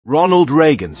Ronald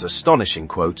Reagan's astonishing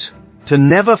quote, to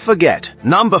never forget.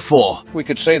 Number 4. We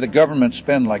could say the government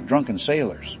spend like drunken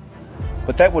sailors.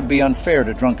 But that would be unfair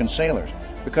to drunken sailors,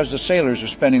 because the sailors are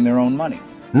spending their own money.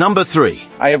 Number 3.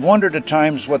 I have wondered at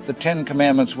times what the 10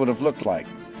 Commandments would have looked like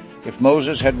if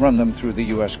Moses had run them through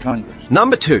the U.S. Congress.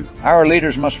 Number 2. Our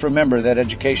leaders must remember that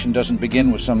education doesn't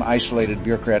begin with some isolated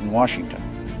bureaucrat in Washington.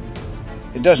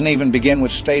 It doesn't even begin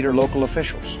with state or local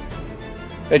officials.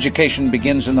 Education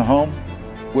begins in the home,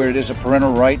 where it is a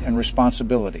parental right and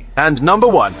responsibility. And number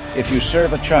 1. If you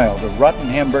serve a child a rotten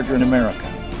hamburger in America,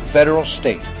 federal,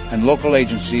 state, and local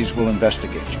agencies will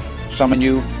investigate you, summon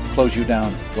you, close you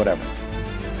down, whatever.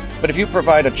 But if you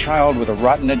provide a child with a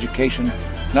rotten education,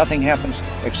 nothing happens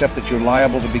except that you're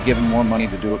liable to be given more money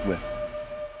to do it with.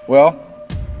 Well,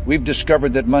 we've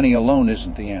discovered that money alone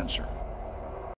isn't the answer.